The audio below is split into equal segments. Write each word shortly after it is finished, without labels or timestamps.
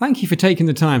Thank you for taking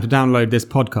the time to download this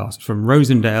podcast from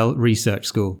Rosendale Research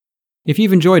School. If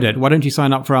you've enjoyed it, why don't you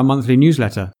sign up for our monthly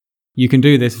newsletter? You can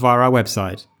do this via our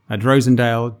website at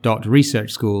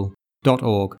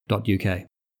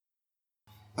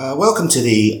rosendale.researchschool.org.uk. Welcome to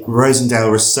the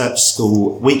Rosendale Research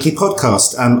School weekly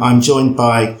podcast. I'm joined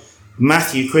by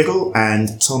Matthew Criddle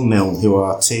and Tom Milne, who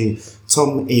are two.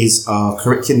 Tom is our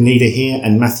curriculum leader here,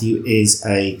 and Matthew is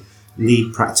a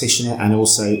lead practitioner and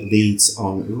also leads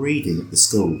on reading at the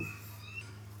school.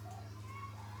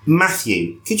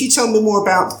 Matthew, could you tell me more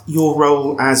about your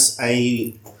role as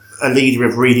a leader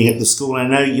of reading at the school? I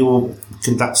know you'll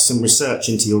conduct some research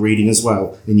into your reading as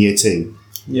well in year 2.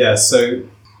 Yeah, so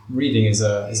reading is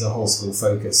a whole school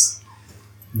focus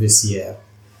this year.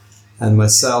 And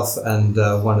myself and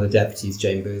one of the deputies,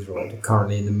 Jane Boothroyd, are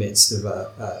currently in the midst of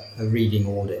a reading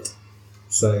audit.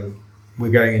 So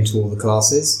we're going into all the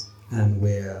classes and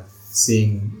we're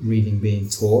seeing reading being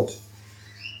taught.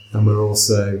 And we're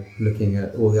also looking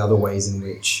at all the other ways in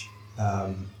which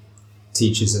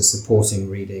teachers are supporting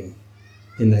reading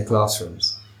in their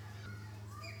classrooms.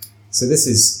 So this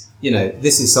is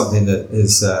something that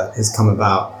has come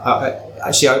about.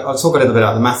 I'll talk a little bit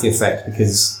about the Matthew effect,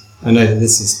 because I know that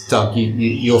this is, Doug,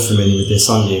 you're familiar with this,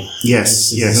 aren't you?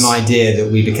 Yes, This is an idea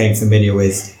that we became familiar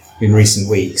with in recent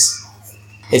weeks.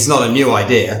 It's not a new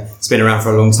idea, it's been around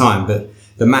for a long time, but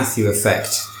the Matthew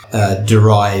effect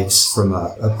derives from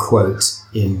a quote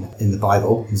in the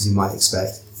Bible, as you might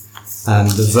expect. And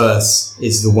the verse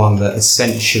is the one that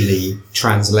essentially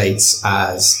translates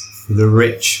as, the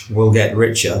rich will get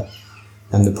richer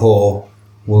and the poor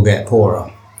will get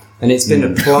poorer. And it's been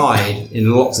applied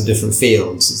in lots of different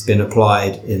fields. It's been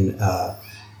applied in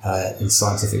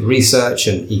scientific research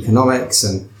and economics,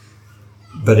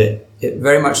 but it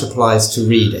very much applies to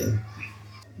reading,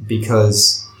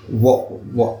 because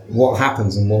what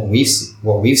happens and what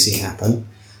we've seen happen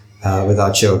with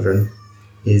our children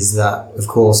is that, of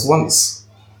course, once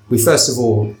we first of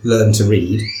all learn to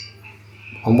read,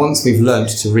 and once we've learnt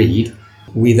to read,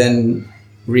 we then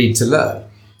read to learn.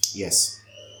 Yes.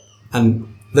 And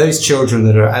those children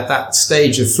that are at that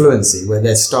stage of fluency where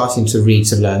they're starting to read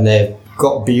to learn, they've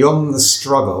got beyond the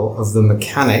struggle of the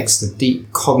mechanics, the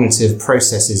deep cognitive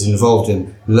processes involved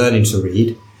in learning to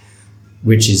read,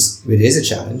 it is a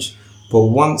challenge. But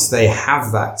once they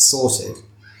have that sorted,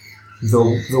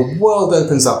 the world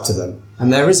opens up to them.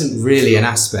 And there isn't really an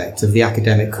aspect of the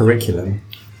academic curriculum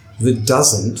that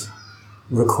doesn't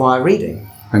require reading.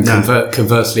 And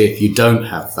conversely, if you don't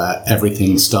have that,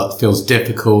 everything feels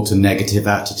difficult, and negative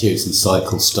attitudes and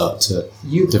cycles start to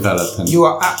develop. And you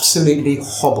are absolutely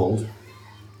hobbled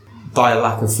by a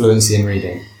lack of fluency in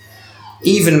reading.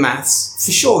 Even maths,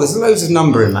 for sure, there's loads of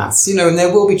number in maths, and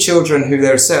there will be children who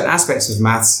there are certain aspects of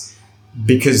maths,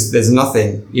 because there's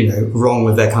nothing, wrong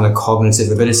with their kind of cognitive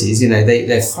abilities,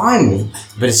 they're fine with.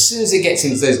 But as soon as it gets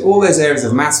into all those areas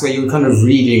of maths where you're kind of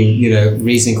reading,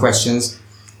 reasoning questions,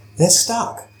 they're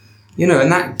stuck,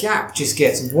 and that gap just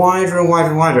gets wider and wider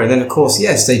and wider. And then, of course,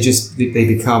 yes, they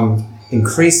become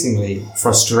increasingly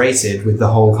frustrated with the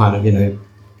whole kind of,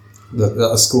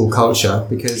 the school culture,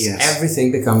 because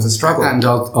everything becomes a struggle. And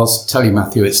I'll tell you,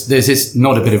 Matthew, this is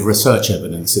not a bit of research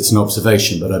evidence, it's an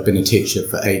observation, but I've been a teacher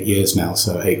for 8 years now,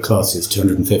 so 8 classes,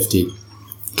 250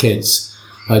 kids.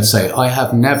 I'd say I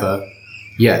have never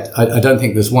yet, I don't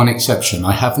think there's one exception,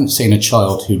 I haven't seen a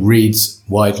child who reads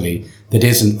widely that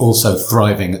isn't also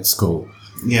thriving at school.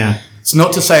 Yeah. It's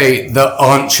not to say there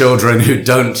aren't children who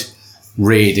don't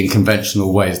read in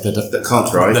conventional ways that can't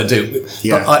thrive. That do.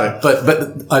 Yeah.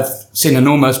 But I've seen an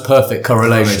almost perfect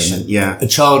correlation. Yeah. A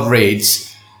child reads,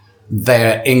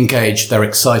 they're engaged, they're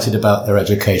excited about their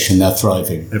education, they're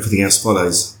thriving. Everything else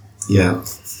follows. Yeah.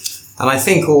 And I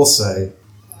think also,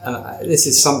 this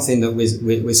is something that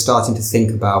we're starting to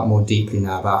think about more deeply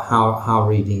now, about how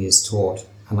reading is taught.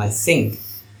 And I think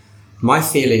my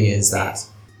feeling is that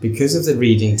because of the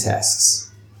reading tests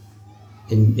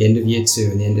in the end of year 2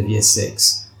 and the end of year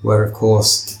 6, where of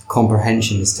course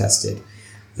comprehension is tested,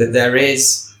 that there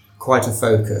is quite a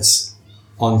focus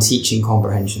on teaching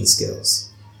comprehension skills.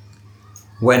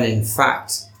 When in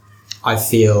fact, I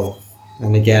feel,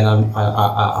 and again, I'm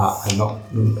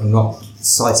not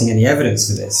citing any evidence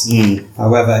for this.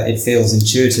 However, it feels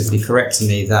intuitively correct to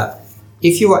me that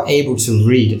if you are able to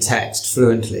read a text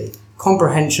fluently,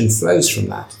 comprehension flows from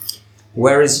that.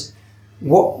 Whereas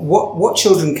what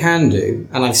children can do,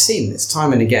 and I've seen this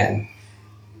time and again,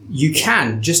 you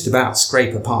can just about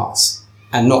scrape a pass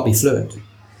and not be fluent.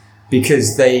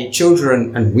 Because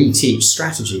children, and we teach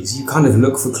strategies, you kind of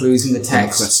look for clues in the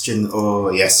text. Question,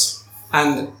 yes.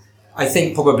 And I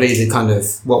think probably the kind of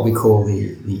what we call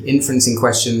the inferencing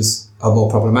questions are more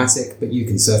problematic, but you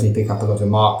can certainly pick up a lot of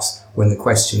marks when the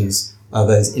questions are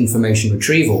those information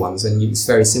retrieval ones, and it's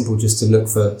very simple just to look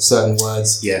for certain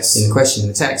words in the question, in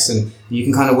the text, and you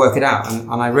can kind of work it out.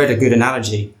 And I read a good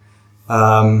analogy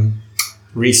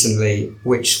recently,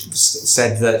 which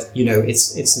said that, you know,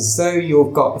 it's as though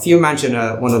you've got, if you imagine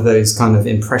one of those kind of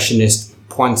impressionist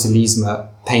pointillismo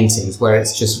paintings where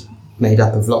it's just made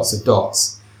up of lots of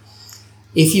dots.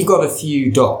 If you've got a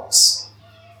few dots,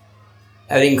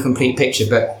 an incomplete picture,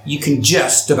 but you can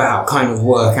just about kind of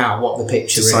work out what the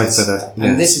picture is.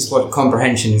 And this is what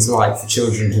comprehension is like for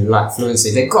children who lack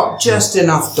fluency. They've got just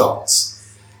enough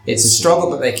dots. It's a struggle,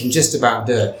 but they can just about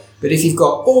do it. But if you've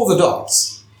got all the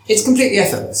dots, it's completely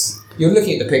effortless. You're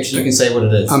looking at the picture, you can say what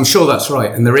it is. I'm sure that's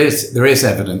right, and there is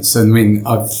evidence. I mean,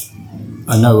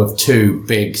 I know of two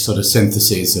big sort of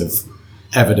syntheses of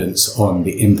evidence on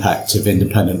the impact of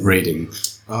independent reading.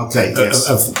 Okay,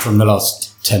 yes. From the last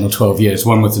 10 or 12 years.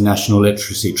 One was the National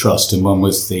Literacy Trust and one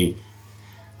was the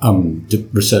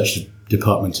research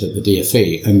department at the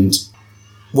DFE. And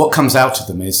what comes out of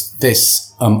them is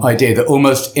this idea that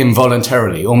almost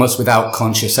involuntarily, almost without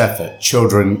conscious effort,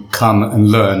 children come and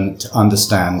learn to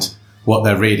understand what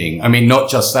they're reading. I mean, not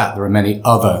just that, there are many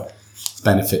other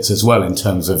benefits as well in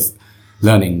terms of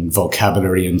learning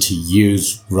vocabulary and to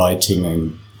use writing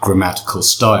and grammatical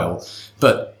style.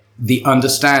 But the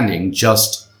understanding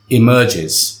just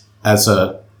emerges as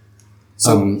a...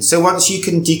 So once you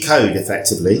can decode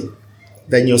effectively,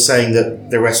 then you're saying that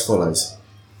the rest follows?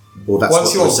 Or that's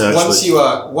once you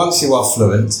are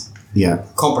fluent,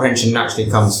 comprehension naturally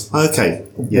comes. Okay,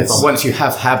 yes. Once you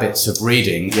have habits of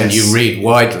reading and you read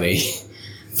widely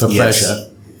for pleasure,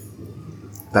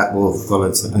 that will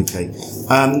follow. Okay.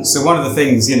 So one of the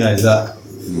things, you know, that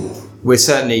we're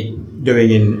certainly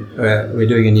doing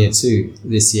in year 2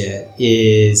 this year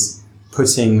is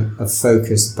putting a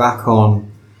focus back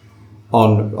on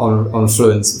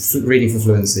fluency, reading for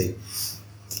fluency.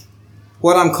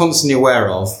 What I'm constantly aware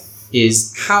of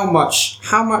is how much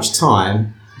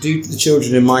time do the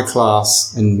children in my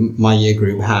class and my year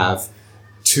group have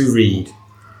to read,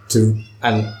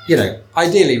 and you know,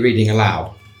 ideally reading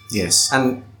aloud. Yes.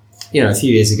 And you know, a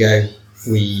few years ago,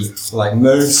 we, like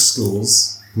most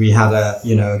schools, we had a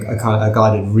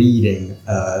guided reading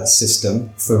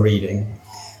system for reading.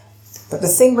 But the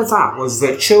thing with that was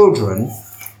that children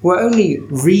were only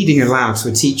reading aloud to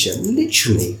a teacher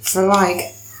literally for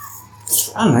like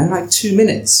 2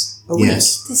 minutes a week.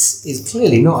 Yes. This is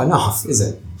clearly not enough, is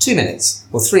it? 2 minutes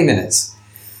or 3 minutes.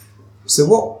 So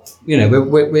what, you know,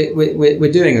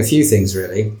 we're doing a few things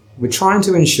really. We're trying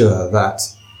to ensure that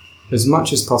as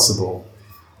much as possible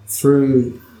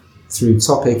through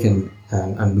topic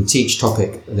and we teach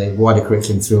topic, the wider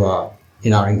curriculum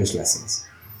in our English lessons.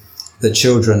 The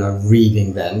children are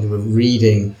reading then. We're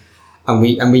reading, and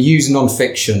we use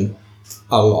non-fiction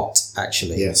a lot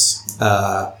actually. Yes.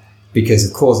 Because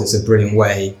of course it's a brilliant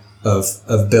way of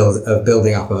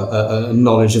building up a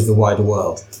knowledge of the wider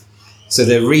world. So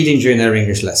they're reading during their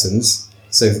English lessons.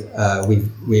 So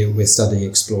we're studying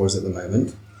Explorers at the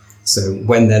moment. So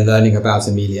when they're learning about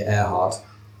Amelia Earhart,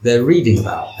 they're reading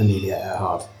about Amelia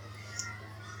Earhart.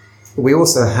 We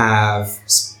also have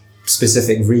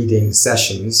specific reading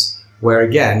sessions where,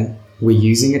 again, we're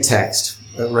using a text.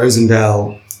 At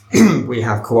Rosendale, we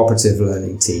have cooperative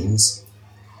learning teams.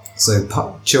 So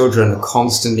children are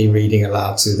constantly reading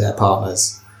aloud to their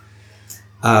partners.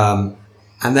 And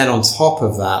then on top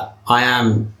of that,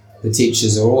 the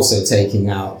teachers are also taking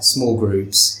out small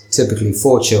groups, typically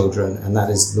 4 children, and that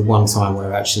is the one time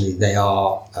where actually they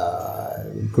are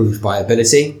grouped by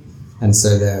ability. And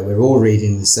so we're all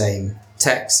reading the same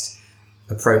text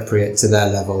appropriate to their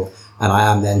level, and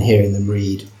I am then hearing them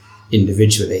read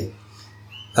individually.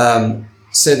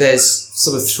 So there's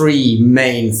sort of 3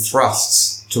 main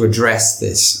thrusts to address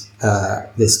this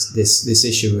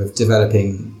issue of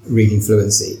developing reading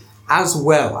fluency, as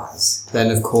well as then,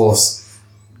 of course,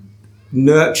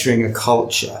 nurturing a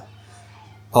culture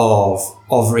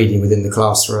of reading within the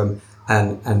classroom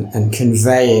and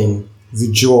conveying the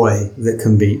joy that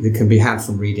can be had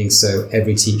from reading. So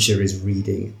every teacher is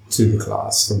reading to the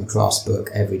class from a class book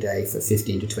every day for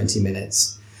 15 to 20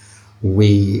 minutes.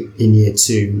 In year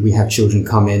 2, we have children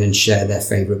come in and share their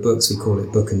favourite books. We call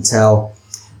it Book and Tell.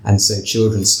 And so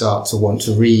children start to want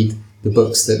to read the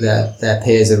books that their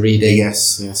peers are reading.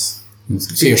 Yes.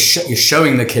 So you're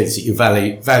showing the kids that you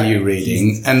value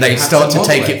reading, and they start to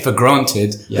take it for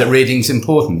granted that reading's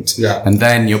important. Yeah. And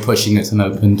then you're pushing it an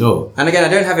open door. And again, I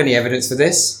don't have any evidence for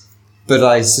this, but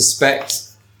I suspect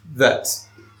that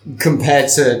compared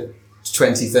to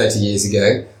 20, 30 years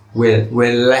ago, we're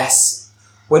less.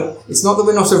 Well, it's not that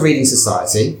we're not a reading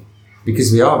society,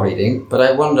 because we are reading. But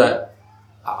I wonder,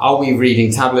 are we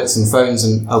reading tablets and phones,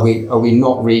 and are we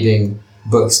not reading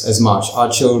books as much? Are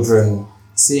children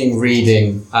seeing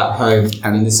reading at home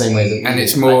and in the same way that? And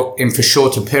it's more in for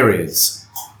shorter periods.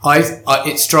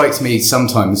 It strikes me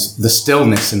sometimes the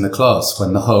stillness in the class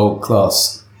when the whole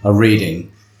class are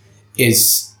reading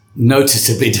is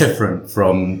noticeably different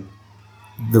from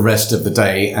the rest of the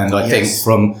day, and I think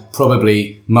from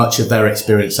probably much of their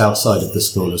experience outside of the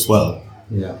school as well.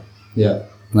 Yeah.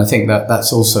 And I think that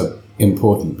that's also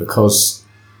important, because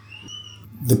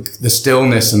the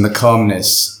stillness and the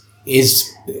calmness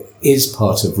is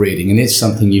part of reading, and it's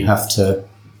something you have to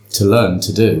learn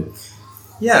to do.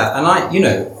 Yeah, and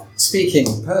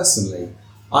speaking personally,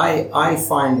 I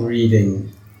find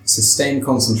reading sustained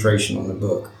concentration on the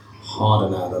book harder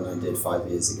now than I did 5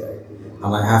 years ago.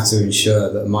 And I have to ensure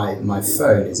that my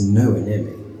phone is nowhere near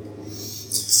me.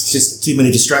 It's just too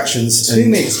many distractions.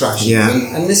 Yeah.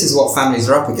 And this is what families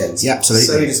are up against. Yeah, absolutely.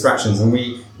 So many distractions. And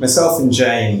myself and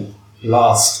Jane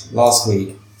last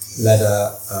week led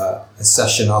a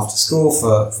session after school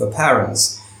for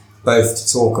parents, both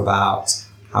to talk about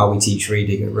how we teach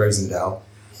reading at Rosendale,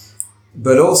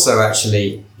 but also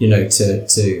actually,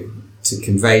 to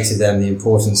convey to them the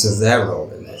importance of their role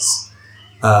in this.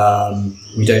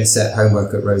 We don't set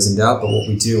homework at Rosendale, but what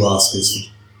we do ask is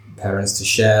for parents to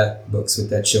share books with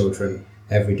their children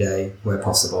every day where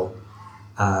possible,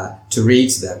 to read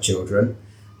to their children,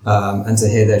 and to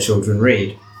hear their children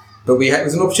read. But it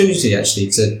was an opportunity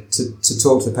actually to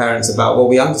talk to the parents about, well,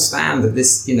 we understand that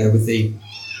this, with the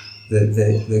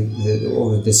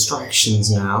all the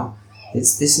distractions now,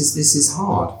 this is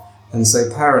hard, and so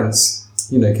parents,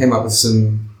 came up with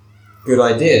some good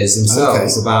ideas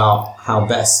themselves about how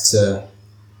best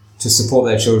to support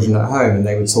their children at home. And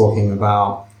they were talking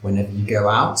about, whenever you go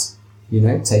out,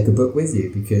 take a book with you,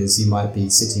 because you might be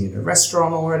sitting in a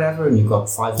restaurant or whatever, and you've got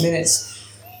 5 minutes.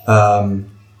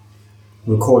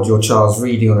 Record your child's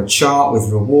reading on a chart with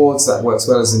rewards. That works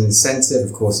well as an incentive.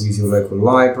 Of course, use your local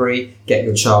library. Get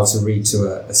your child to read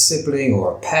to a sibling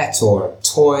or a pet or a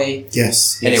toy.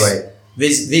 Yes. Anyway,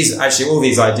 these actually, all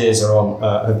these ideas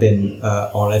are have been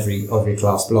on every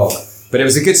class blog. But it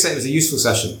was it was a useful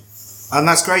session. And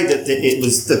that's great that it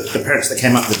was the parents that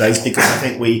came up with those, because I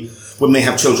think when we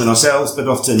have children ourselves, but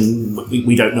often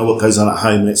we don't know what goes on at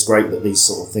home, and it's great that these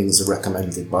sort of things are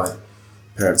recommended by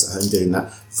parents at home doing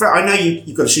that. I know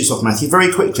you've got to shoot off, Matthew,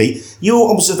 very quickly.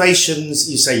 Your observations,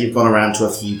 you say you've gone around to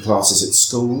a few classes at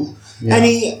school. Yeah.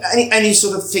 Any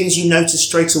sort of things you notice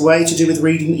straight away to do with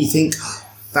reading that you think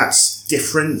that's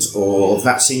different, or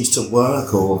that seems to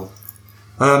work, or?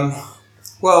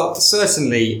 Well,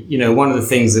 certainly, one of the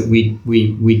things that we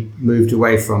moved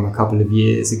away from a couple of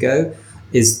years ago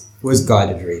was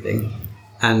guided reading,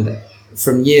 and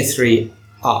from year 3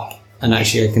 up, and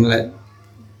actually I can let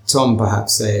Tom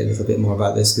perhaps say a little bit more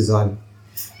about this, because I'm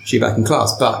due back in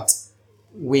class, but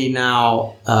we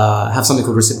now have something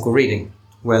called reciprocal reading,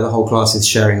 where the whole class is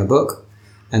sharing a book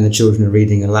and the children are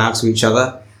reading aloud to each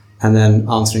other and then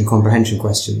answering comprehension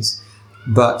questions.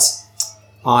 But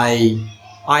I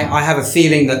have a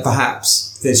feeling that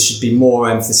perhaps there should be more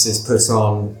emphasis put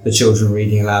on the children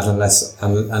reading aloud and less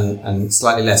and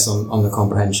slightly less on the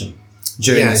comprehension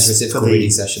during those reciprocal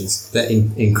reading sessions. That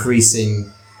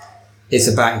it's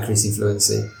about increasing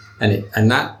fluency,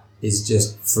 and that is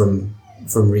just from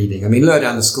reading. I mean, lower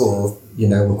down the school,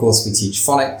 of course we teach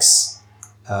phonics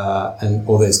and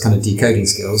all those kind of decoding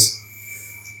skills,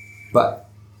 but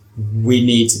we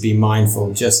need to be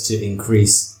mindful just to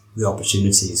increase the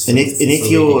opportunities. For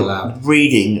if you're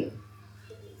reading,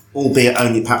 albeit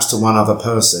only perhaps to one other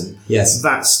person, yes,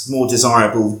 that's more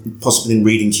desirable possibly than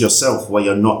reading to yourself, where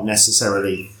you're not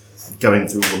necessarily going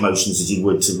through all the motions as you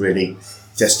would to really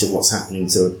gesture what's happening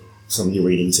to someone you're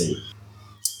reading to.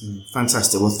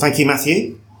 Fantastic. Well, thank you,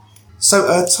 Matthew.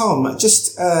 So, Tom,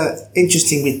 just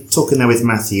interesting, we're talking now with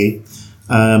Matthew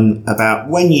about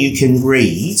when you can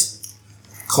read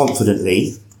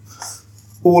confidently,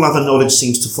 all other knowledge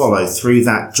seems to follow through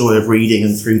that joy of reading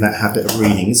and through that habit of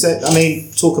reading.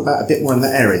 Talk about a bit more in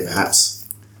that area, perhaps.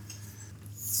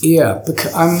 Yeah,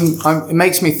 because it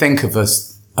makes me think of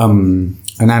an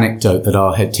anecdote that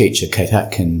our head teacher, Kate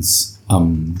Atkins,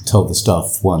 told the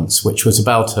staff once, which was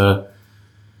about a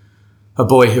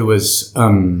boy who was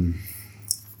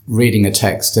reading a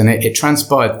text, and it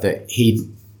transpired that he'd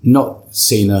not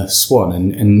seen a swan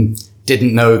and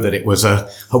didn't know that it was a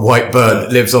white bird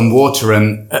that lives on water,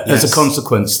 and as a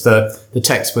consequence the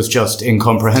text was just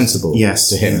incomprehensible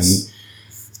to him. And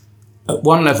at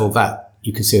one level that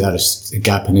you can see that as a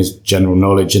gap in his general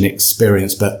knowledge and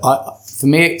experience. But for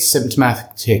me, it's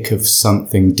symptomatic of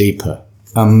something deeper.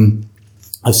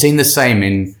 I've seen the same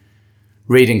in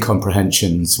reading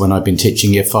comprehensions when I've been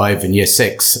teaching year 5 and year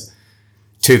 6.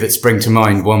 2 that spring to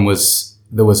mind. One was,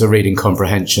 there was a reading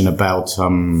comprehension about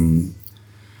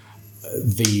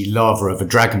the larva of a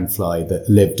dragonfly that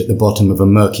lived at the bottom of a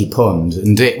murky pond.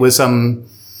 And it was,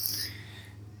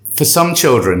 for some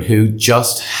children who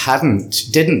just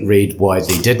didn't read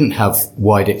widely, didn't have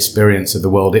wide experience of the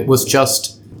world, it was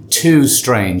just too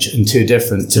strange and too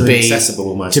different to be inaccessible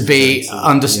almost, to be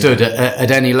understood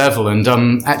at any level. And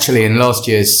actually, in last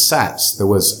year's SATs, there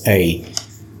was a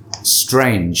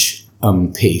strange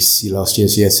piece, last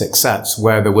year's year 6 SATs,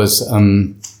 where there was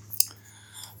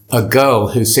a girl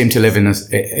who seemed to live in,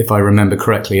 if I remember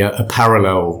correctly, a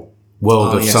parallel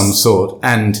world of some sort,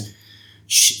 and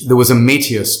there was a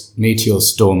meteor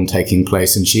storm taking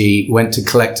place, and she went to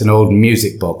collect an old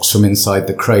music box from inside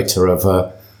the crater of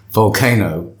a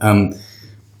volcano.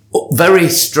 Very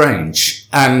strange.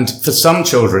 And for some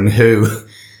children who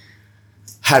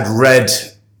had read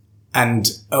and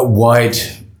a wide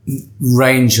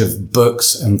range of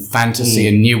books and fantasy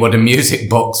and knew what a music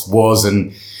box was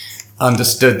and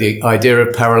understood the idea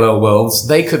of parallel worlds,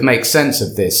 they could make sense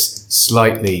of this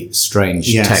slightly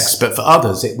strange text. But for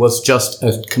others, it was just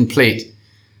a complete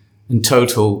and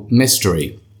total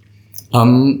mystery.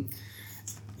 I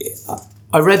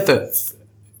read that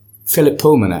Philip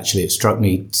Pullman, actually, it struck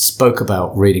me, spoke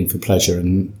about reading for pleasure,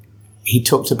 and he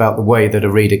talked about the way that a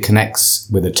reader connects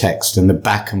with a text and the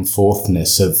back and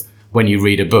forthness of when you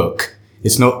read a book.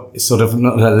 It's sort of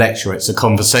not a lecture, it's a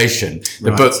conversation.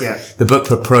 The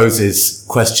book proposes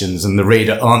questions and the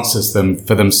reader answers them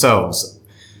for themselves.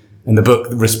 And the book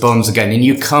responds again, and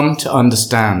you come to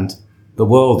understand the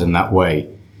world in that way.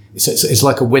 It's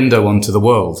like a window onto the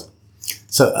world.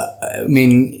 So,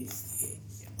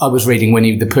 I was reading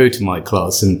Winnie the Pooh to my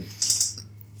class, and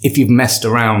if you've messed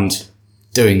around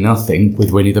doing nothing with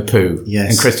Winnie the Pooh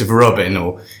and Christopher Robin,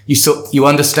 or you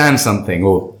understand something,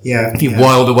 or if you've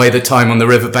whiled away the time on the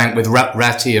riverbank with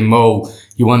Ratty and Mole,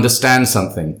 you understand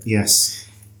something. Yes.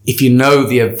 If you know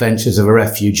the adventures of a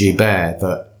refugee bear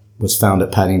that was found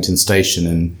at Paddington Station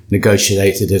and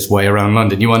negotiated his way around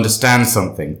London, you understand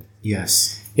something.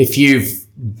 Yes. If you've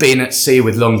been at sea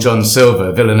with Long John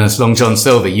Silver, villainous Long John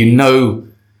Silver, you know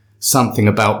something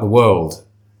about the world.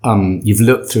 You've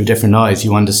looked through different eyes,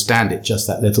 you understand it just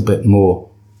that little bit more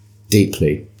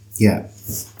deeply. Yeah,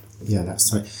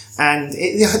 that's right. And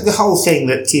the whole thing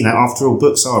that, after all,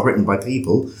 books are written by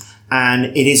people, and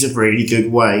it is a really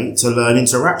good way to learn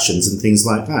interactions and things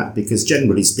like that, because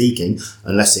generally speaking,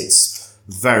 unless it's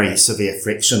very severe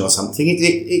friction or something,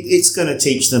 it's going to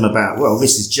teach them about, well,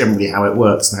 this is generally how it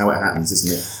works and how it happens,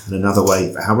 isn't it? And another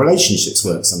way how relationships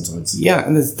work sometimes. Yeah,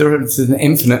 and there's an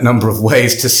infinite number of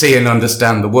ways to see and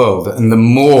understand the world, and the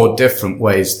more different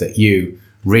ways that you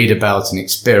read about and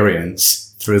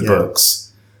experience through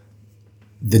books,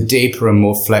 the deeper and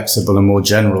more flexible and more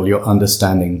general your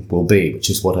understanding will be, which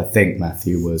is what I think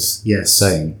Matthew was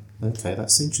saying. Okay,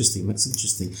 that's interesting.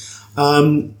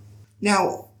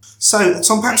 Now, so,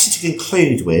 Tom, perhaps to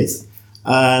conclude with,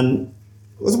 I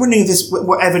was wondering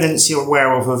what evidence you're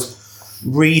aware of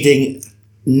reading,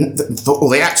 or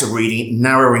the act of reading,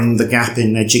 narrowing the gap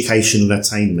in educational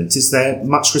attainment. Is there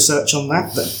much research on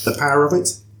that, the power of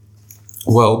it?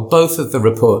 Well, both of the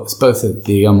reports, both of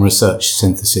the research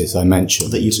syntheses I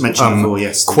mentioned, that you've mentioned before,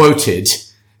 yes, quoted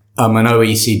an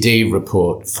OECD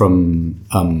report from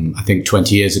I think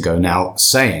 20 years ago now,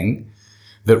 saying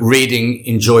that reading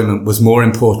enjoyment was more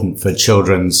important for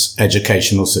children's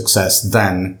educational success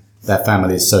than their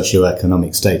family's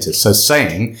socioeconomic status. So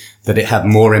saying that it had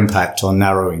more impact on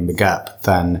narrowing the gap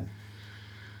than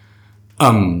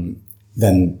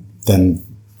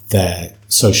their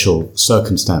social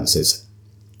circumstances.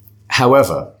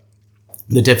 However,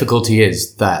 the difficulty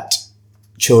is that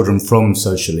children from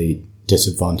socially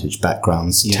disadvantaged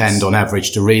backgrounds tend on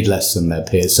average to read less than their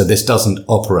peers. So this doesn't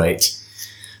operate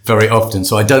very often.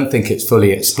 So I don't think it's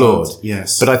fully explored.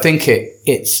 Yes. But I think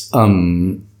it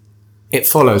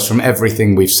follows from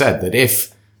everything we've said that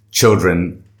if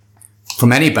children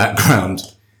from any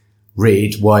background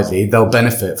read widely, they'll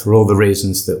benefit for all the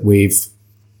reasons that we've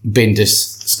been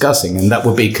discussing, and that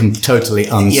would be totally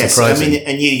unsurprising. Yes,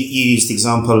 and you used the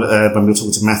example when we were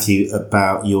talking to Matthew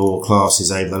about your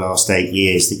classes over the last 8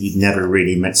 years that you'd never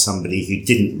really met somebody who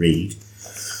didn't read.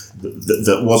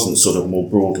 that wasn't sort of more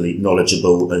broadly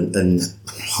knowledgeable and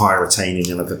higher attaining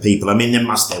than other people. I mean,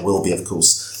 there will be, of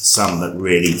course, some that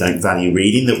really don't value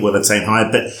reading that will attain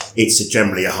higher, but it's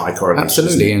generally a high correlation.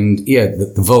 Absolutely. And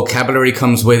the vocabulary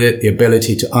comes with it, the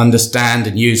ability to understand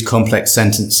and use complex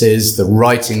sentences, the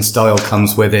writing style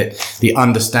comes with it, the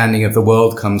understanding of the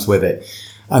world comes with it.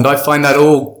 And I find that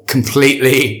all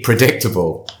completely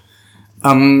predictable.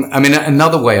 I mean,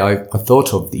 another way I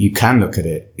thought of that you can look at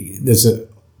it, there's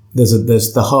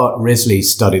the Hart-Risley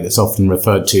study that's often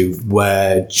referred to,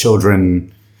 where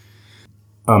children,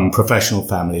 professional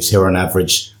families hear on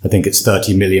average, I think it's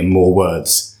 30 million more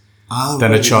words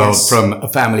than a child from a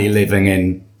family living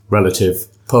in relative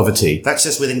poverty. That's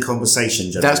just within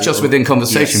conversation, generally. That's just within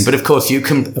conversation. Yes. But of course, you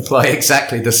can apply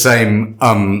exactly the same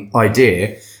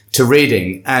idea to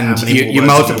reading, and you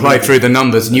multiply through the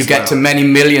numbers, and you get to many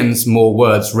millions more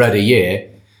words read a year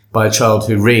by a child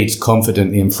who reads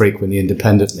confidently and frequently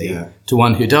independently to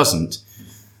one who doesn't.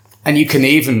 And you can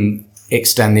even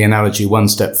extend the analogy one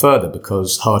step further,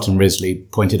 because Hart and Risley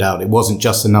pointed out it wasn't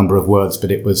just the number of words,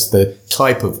 but it was the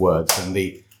type of words and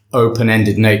the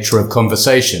open-ended nature of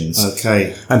conversations.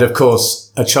 Okay. And of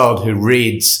course, a child who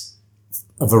reads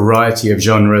a variety of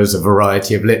genres, a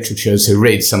variety of literatures, who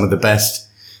reads some of the best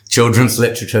children's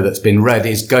literature that's been read,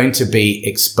 is going to be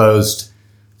exposed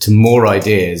to more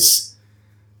ideas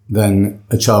than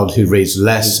a child who reads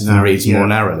less and reads more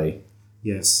narrowly.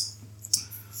 Yes.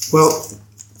 Well,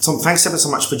 Tom, thanks ever so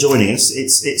much for joining us.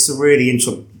 It's a really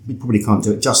interesting. We probably can't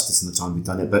do it justice in the time we've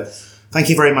done it, but thank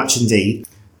you very much indeed.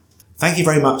 Thank you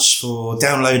very much for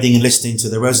downloading and listening to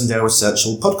the Rosendale Research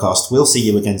Hall podcast. We'll see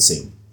you again soon.